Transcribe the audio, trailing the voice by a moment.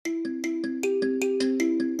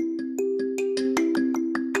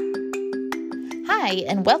Hi,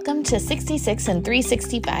 and welcome to 66 and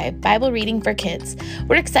 365 Bible Reading for Kids.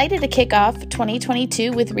 We're excited to kick off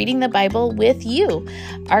 2022 with reading the Bible with you.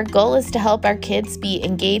 Our goal is to help our kids be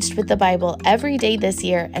engaged with the Bible every day this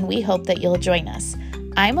year, and we hope that you'll join us.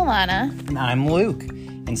 I'm Alana. And I'm Luke.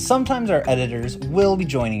 And sometimes our editors will be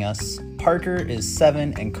joining us. Parker is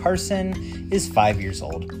 7 and Carson is 5 years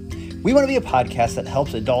old. We want to be a podcast that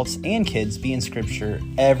helps adults and kids be in Scripture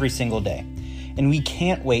every single day. And we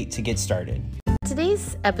can't wait to get started.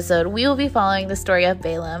 Today's episode, we will be following the story of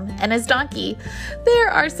Balaam and his donkey. There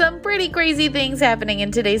are some pretty crazy things happening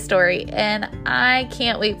in today's story, and I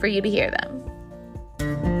can't wait for you to hear them.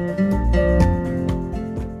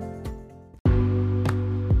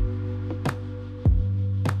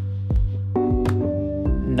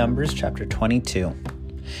 Numbers chapter 22.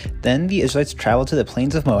 Then the Israelites traveled to the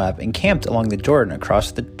plains of Moab and camped along the Jordan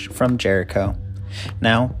across from Jericho.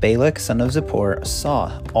 Now Balak, son of Zippor,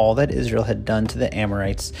 saw all that Israel had done to the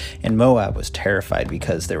Amorites, and Moab was terrified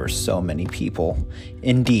because there were so many people.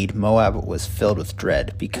 Indeed, Moab was filled with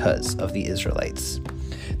dread because of the Israelites.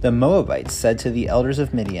 The Moabites said to the elders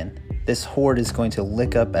of Midian, "This horde is going to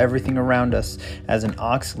lick up everything around us, as an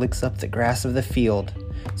ox licks up the grass of the field."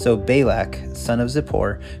 So Balak, son of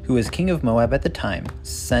Zippor, who was king of Moab at the time,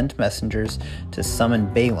 sent messengers to summon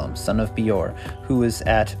Balaam, son of Beor, who was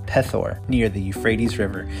at Pethor, near the Euphrates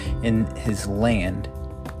River, in his land.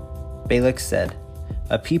 Balak said,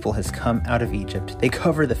 "A people has come out of Egypt. They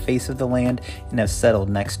cover the face of the land and have settled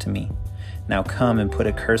next to me. Now come and put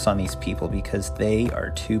a curse on these people, because they are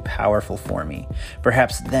too powerful for me.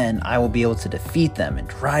 Perhaps then I will be able to defeat them and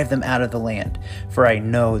drive them out of the land. For I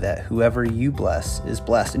know that whoever you bless is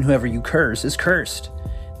blessed, and whoever you curse is cursed."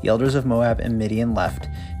 The elders of Moab and Midian left,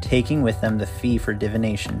 taking with them the fee for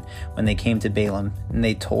divination, when they came to Balaam, and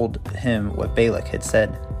they told him what Balak had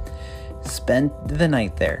said. "Spend the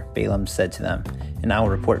night there," Balaam said to them, "and I will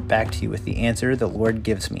report back to you with the answer the Lord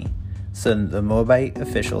gives me." So the Moabite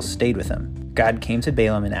officials stayed with him. God came to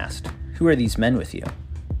Balaam and asked, "Who are these men with you?"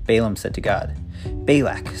 Balaam said to God,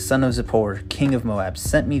 "Balak, son of Zippor, king of Moab,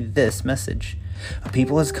 sent me this message. A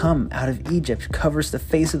people has come out of Egypt, covers the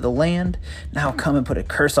face of the land. Now come and put a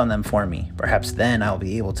curse on them for me. Perhaps then I will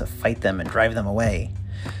be able to fight them and drive them away."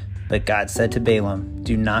 But God said to Balaam,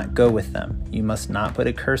 "Do not go with them. You must not put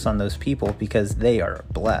a curse on those people, because they are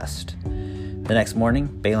blessed." The next morning,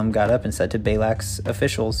 Balaam got up and said to Balak's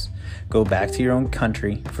officials, "Go back to your own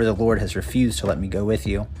country, for the Lord has refused to let me go with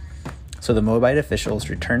you." So the Moabite officials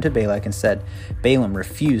returned to Balak and said, "Balaam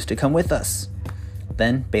refused to come with us."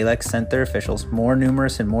 Then Balak sent their officials, more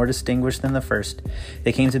numerous and more distinguished than the first.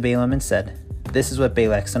 They came to Balaam and said, "This is what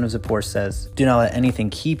Balak, son of Zippor, says. Do not let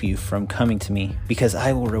anything keep you from coming to me, because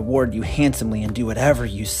I will reward you handsomely and do whatever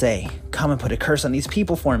you say. Come and put a curse on these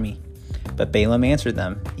people for me." But Balaam answered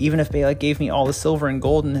them, "Even if Balak gave me all the silver and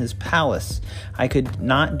gold in his palace, I could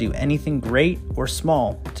not do anything great or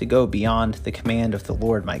small to go beyond the command of the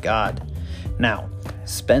Lord my God. Now,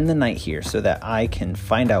 spend the night here so that I can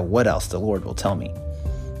find out what else the Lord will tell me."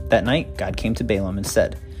 That night, God came to Balaam and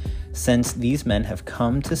said, "Since these men have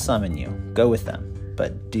come to summon you, go with them,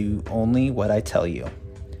 but do only what I tell you."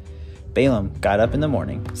 Balaam got up in the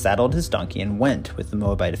morning, saddled his donkey, and went with the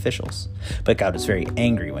Moabite officials. But God was very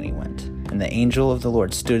angry when he went, and the angel of the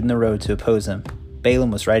Lord stood in the road to oppose him.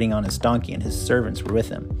 Balaam was riding on his donkey, and his servants were with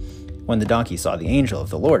him. When the donkey saw the angel of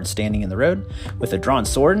the Lord standing in the road with a drawn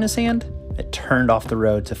sword in his hand, it turned off the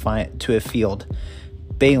road to a field.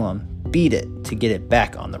 Balaam beat it to get it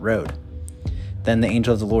back on the road. Then the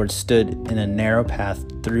angel of the Lord stood in a narrow path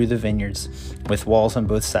through the vineyards, with walls on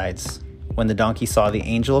both sides. When the donkey saw the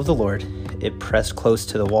angel of the Lord, it pressed close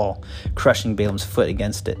to the wall, crushing Balaam's foot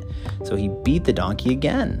against it. So he beat the donkey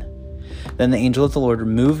again. Then the angel of the Lord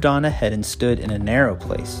moved on ahead and stood in a narrow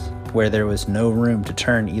place, where there was no room to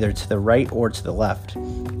turn either to the right or to the left.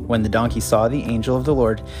 When the donkey saw the angel of the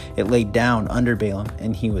Lord, it lay down under Balaam,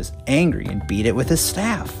 and he was angry and beat it with his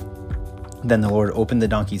staff. Then the Lord opened the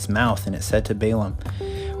donkey's mouth, and it said to Balaam,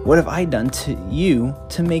 "What have I done to you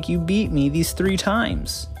to make you beat me these 3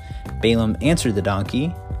 times?" Balaam answered the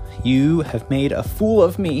donkey, "You have made a fool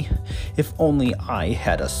of me. If only I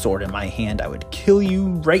had a sword in my hand, I would kill you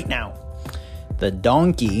right now." The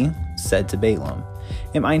donkey said to Balaam,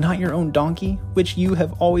 "Am I not your own donkey, which you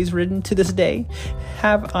have always ridden to this day?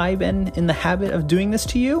 Have I been in the habit of doing this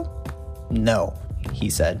to you?" "No," he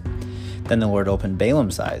said. Then the Lord opened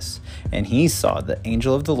Balaam's eyes, and he saw the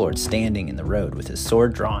angel of the Lord standing in the road with his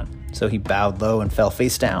sword drawn. So he bowed low and fell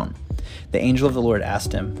face down. The angel of the Lord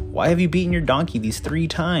asked him, "Why have you beaten your donkey these 3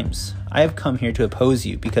 times? I have come here to oppose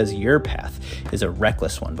you because your path is a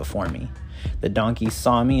reckless one before me. The donkey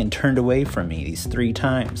saw me and turned away from me these 3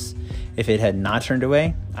 times. If it had not turned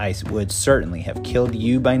away, I would certainly have killed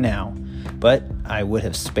you by now, but I would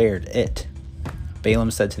have spared it."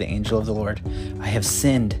 Balaam said to the angel of the Lord, "I have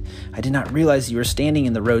sinned. I did not realize you were standing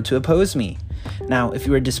in the road to oppose me. Now, if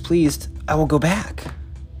you are displeased, I will go back."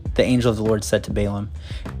 The angel of the Lord said to Balaam,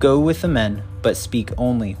 "Go with the men, but speak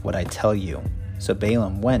only what I tell you." So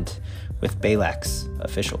Balaam went with Balak's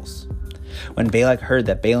officials. When Balak heard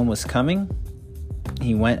that Balaam was coming,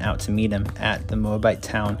 he went out to meet him at the Moabite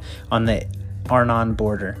town on the Arnon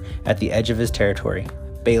border at the edge of his territory.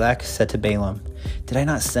 Balak said to Balaam, "Did I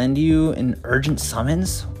not send you an urgent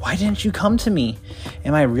summons? Why didn't you come to me?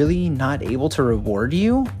 Am I really not able to reward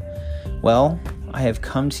you?" "Well, I have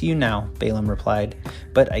come to you now," Balaam replied,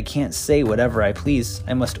 "but I can't say whatever I please.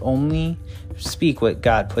 I must only speak what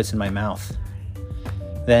God puts in my mouth."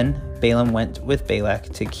 Then Balaam went with Balak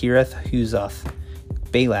to Kiriath-Huzoth.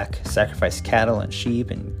 Balak sacrificed cattle and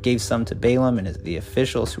sheep and gave some to Balaam and the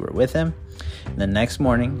officials who were with him. And the next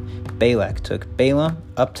morning, Balak took Balaam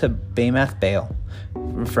up to Bamath Baal.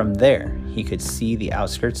 From there, he could see the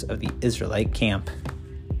outskirts of the Israelite camp.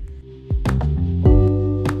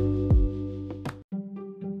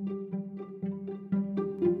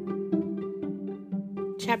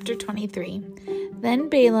 Chapter 23. Then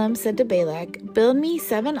Balaam said to Balak, "Build me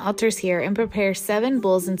 7 altars here and prepare 7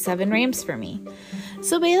 bulls and 7 rams for me."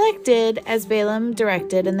 So Balak did as Balaam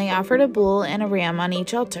directed, and they offered a bull and a ram on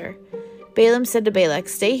each altar. Balaam said to Balak,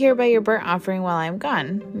 "Stay here by your burnt offering while I am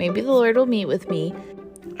gone. Maybe the Lord will meet with me.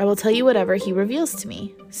 I will tell you whatever he reveals to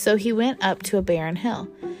me." So he went up to a barren hill.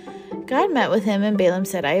 God met with him, and Balaam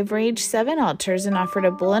said, "I have arranged 7 altars and offered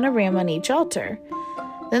a bull and a ram on each altar."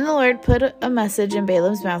 Then the Lord put a message in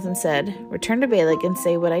Balaam's mouth and said, "Return to Balak and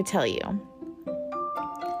say what I tell you."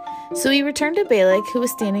 So he returned to Balak, who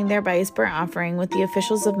was standing there by his burnt offering with the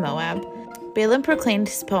officials of Moab. Balaam proclaimed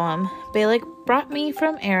his poem, "Balak brought me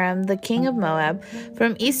from Aram, the king of Moab,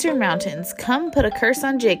 from eastern mountains. Come, put a curse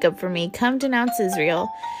on Jacob for me. Come, denounce Israel.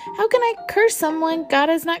 How can I curse someone God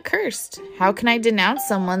has not cursed? How can I denounce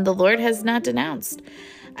someone the Lord has not denounced?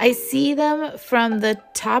 I see them from the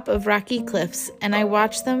top of rocky cliffs, and I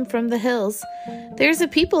watch them from the hills. There is a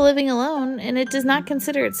people living alone, and it does not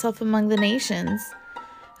consider itself among the nations.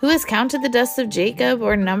 Who has counted the dust of Jacob,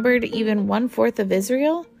 or numbered even 1/4 of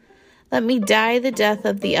Israel? Let me die the death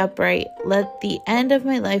of the upright. Let the end of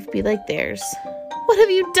my life be like theirs." "What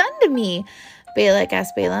have you done to me?" Balak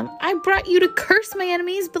asked Balaam. "I brought you to curse my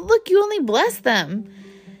enemies, but look, you only bless them."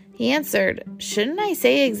 He answered, "Shouldn't I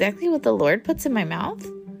say exactly what the Lord puts in my mouth?"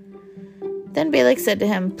 Then Balak said to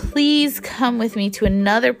him, "Please come with me to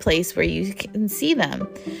another place where you can see them.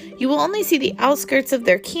 You will only see the outskirts of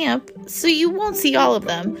their camp, so you won't see all of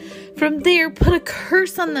them. From there, put a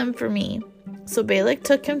curse on them for me." So Balak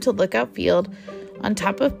took him to Lookout Field on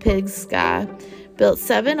top of Pisgah, built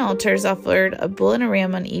 7 altars, offered a bull and a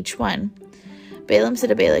ram on each one. Balaam said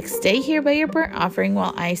to Balak, "Stay here by your burnt offering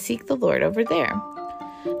while I seek the Lord over there."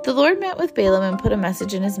 The Lord met with Balaam and put a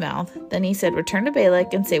message in his mouth. Then he said, "Return to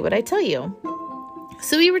Balak and say what I tell you."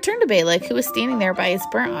 So he returned to Balak, who was standing there by his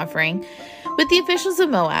burnt offering, with the officials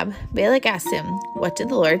of Moab. Balak asked him, "What did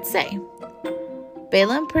the Lord say?"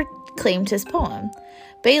 Balaam proclaimed his poem.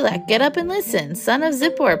 "Balak, get up and listen. Son of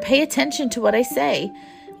Zippor, pay attention to what I say.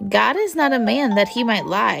 God is not a man that he might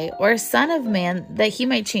lie, or a son of man that he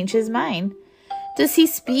might change his mind. Does he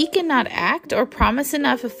speak and not act, or promise and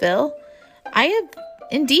not fulfill? I have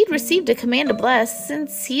indeed received a command to bless,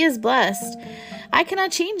 since he is blessed. I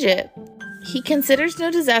cannot change it. He considers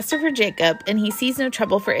no disaster for Jacob, and he sees no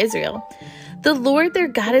trouble for Israel. The Lord their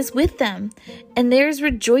God is with them, and there is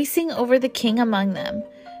rejoicing over the king among them.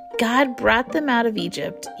 God brought them out of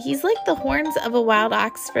Egypt. He's like the horns of a wild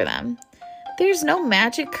ox for them. There's no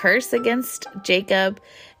magic curse against Jacob,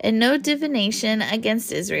 and no divination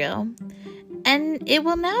against Israel. And it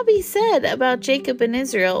will now be said about Jacob and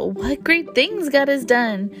Israel, what great things God has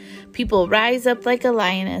done. People rise up like a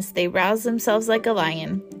lioness. They rouse themselves like a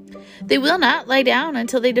lion. They will not lie down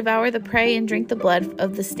until they devour the prey and drink the blood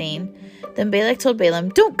of the slain." Then Balak told Balaam,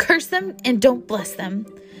 "Don't curse them and don't bless them."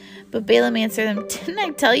 But Balaam answered them, "Didn't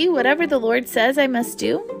I tell you whatever the Lord says I must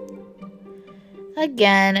do?"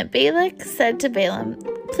 Again, Balak said to Balaam,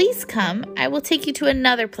 "Please come, I will take you to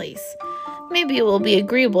another place. Maybe it will be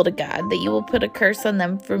agreeable to God that you will put a curse on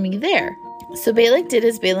them for me there." So Balak did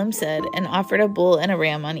as Balaam said, and offered a bull and a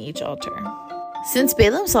ram on each altar. Since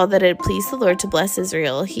Balaam saw that it pleased the Lord to bless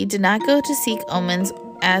Israel, he did not go to seek omens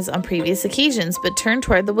as on previous occasions, but turned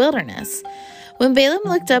toward the wilderness. When Balaam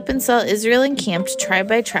looked up and saw Israel encamped tribe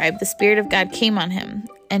by tribe, the Spirit of God came on him,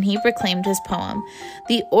 and he proclaimed his poem.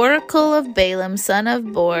 The oracle of Balaam, son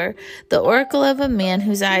of Beor, the oracle of a man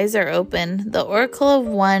whose eyes are open, the oracle of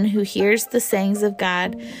one who hears the sayings of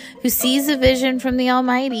God, who sees a vision from the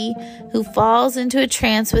Almighty, who falls into a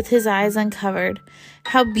trance with his eyes uncovered.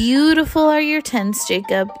 How beautiful are your tents,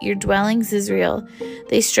 Jacob, your dwellings, Israel.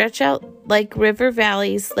 They stretch out like river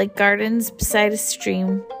valleys, like gardens beside a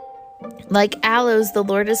stream. Like aloes the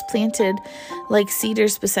Lord has planted, like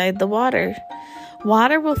cedars beside the water.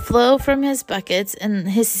 Water will flow from his buckets, and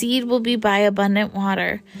his seed will be by abundant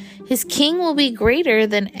water. His king will be greater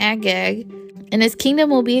than Agag, and his kingdom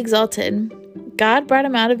will be exalted. God brought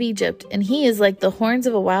him out of Egypt, and he is like the horns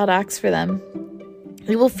of a wild ox for them.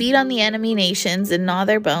 He will feed on the enemy nations and gnaw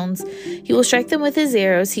their bones. He will strike them with his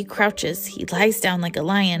arrows. He crouches. He lies down like a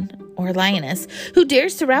lion or lioness. Who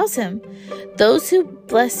dares to rouse him? Those who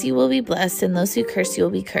bless you will be blessed, and those who curse you will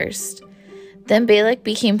be cursed. Then Balak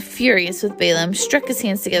became furious with Balaam, struck his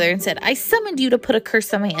hands together, and said, I summoned you to put a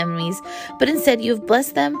curse on my enemies, but instead you have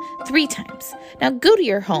blessed them 3 times. Now go to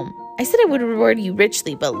your home. I said I would reward you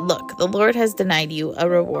richly, but look, the Lord has denied you a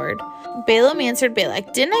reward. Balaam answered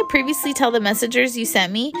Balak, Didn't I previously tell the messengers you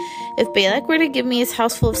sent me? If Balak were to give me his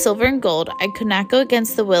house full of silver and gold, I could not go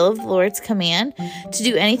against the will of the Lord's command to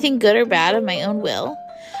do anything good or bad of my own will.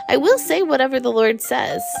 I will say whatever the Lord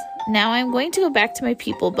says. Now I am going to go back to my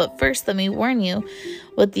people, but first let me warn you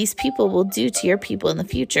what these people will do to your people in the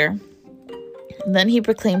future. Then he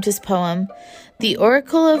proclaimed his poem, The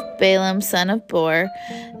oracle of Balaam, son of Beor,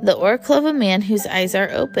 the oracle of a man whose eyes are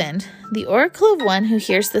opened, the oracle of one who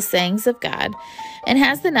hears the sayings of God, and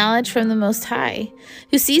has the knowledge from the Most High,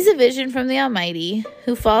 who sees a vision from the Almighty,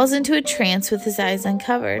 who falls into a trance with his eyes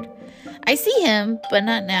uncovered. I see him, but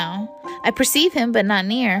not now. I perceive him, but not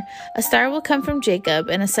near. A star will come from Jacob,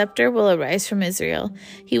 and a scepter will arise from Israel.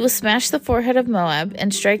 He will smash the forehead of Moab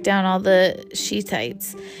and strike down all the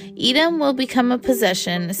Shethites. Edom will become a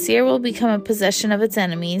possession. Seir will become a possession of its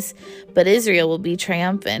enemies, but Israel will be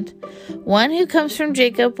triumphant. One who comes from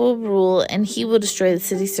Jacob will rule, and he will destroy the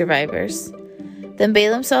city's survivors. Then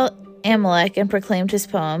Balaam saw Amalek and proclaimed his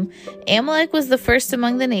poem. Amalek was the first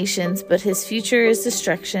among the nations, but his future is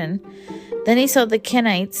destruction. Then he saw the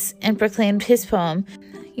Kenites and proclaimed his poem.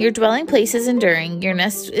 Your dwelling place is enduring, your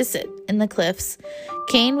nest is in the cliffs.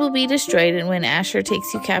 Cain will be destroyed, and when Asher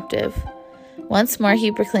takes you captive. Once more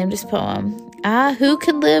he proclaimed his poem. Ah, who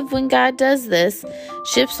can live when God does this?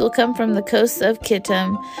 Ships will come from the coasts of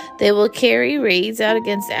Kittim. They will carry raids out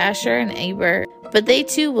against Asher and Aber, but they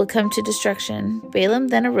too will come to destruction. Balaam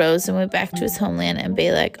then arose and went back to his homeland, and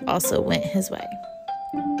Balak also went his way.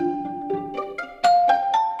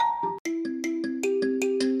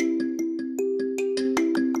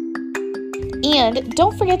 And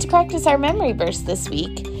don't forget to practice our memory verse this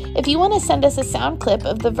week. If you want to send us a sound clip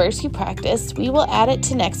of the verse you practiced, we will add it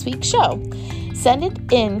to next week's show. Send it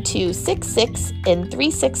in to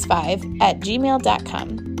 66365@gmail.com.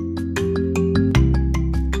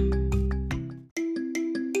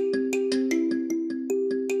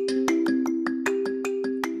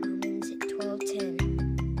 Romans 12:10.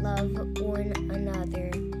 Love one another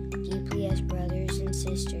deeply as brothers and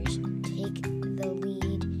sisters. Take the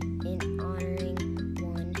lead in honoring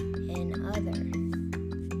one another.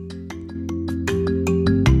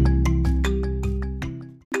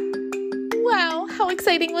 Wow, how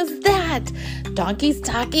exciting was that? Donkeys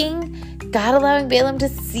talking, God allowing Balaam to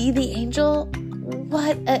see the angel.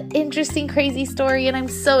 What an interesting, crazy story, and I'm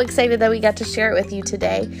so excited that we got to share it with you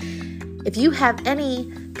today. If you have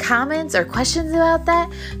any comments or questions about that,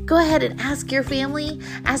 go ahead and ask your family,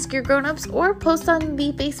 ask your grown-ups, or post on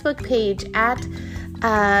the Facebook page at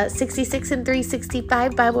 66 and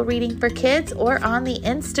 365 Bible Reading for Kids, or on the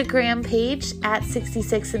Instagram page at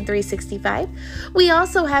 66 and 365. We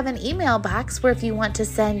also have an email box where if you want to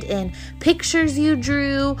send in pictures you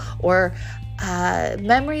drew or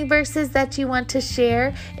memory verses that you want to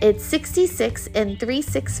share, it's 66 and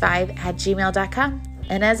 365@gmail.com.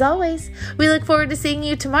 And as always, we look forward to seeing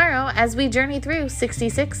you tomorrow as we journey through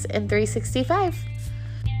 66 and 365.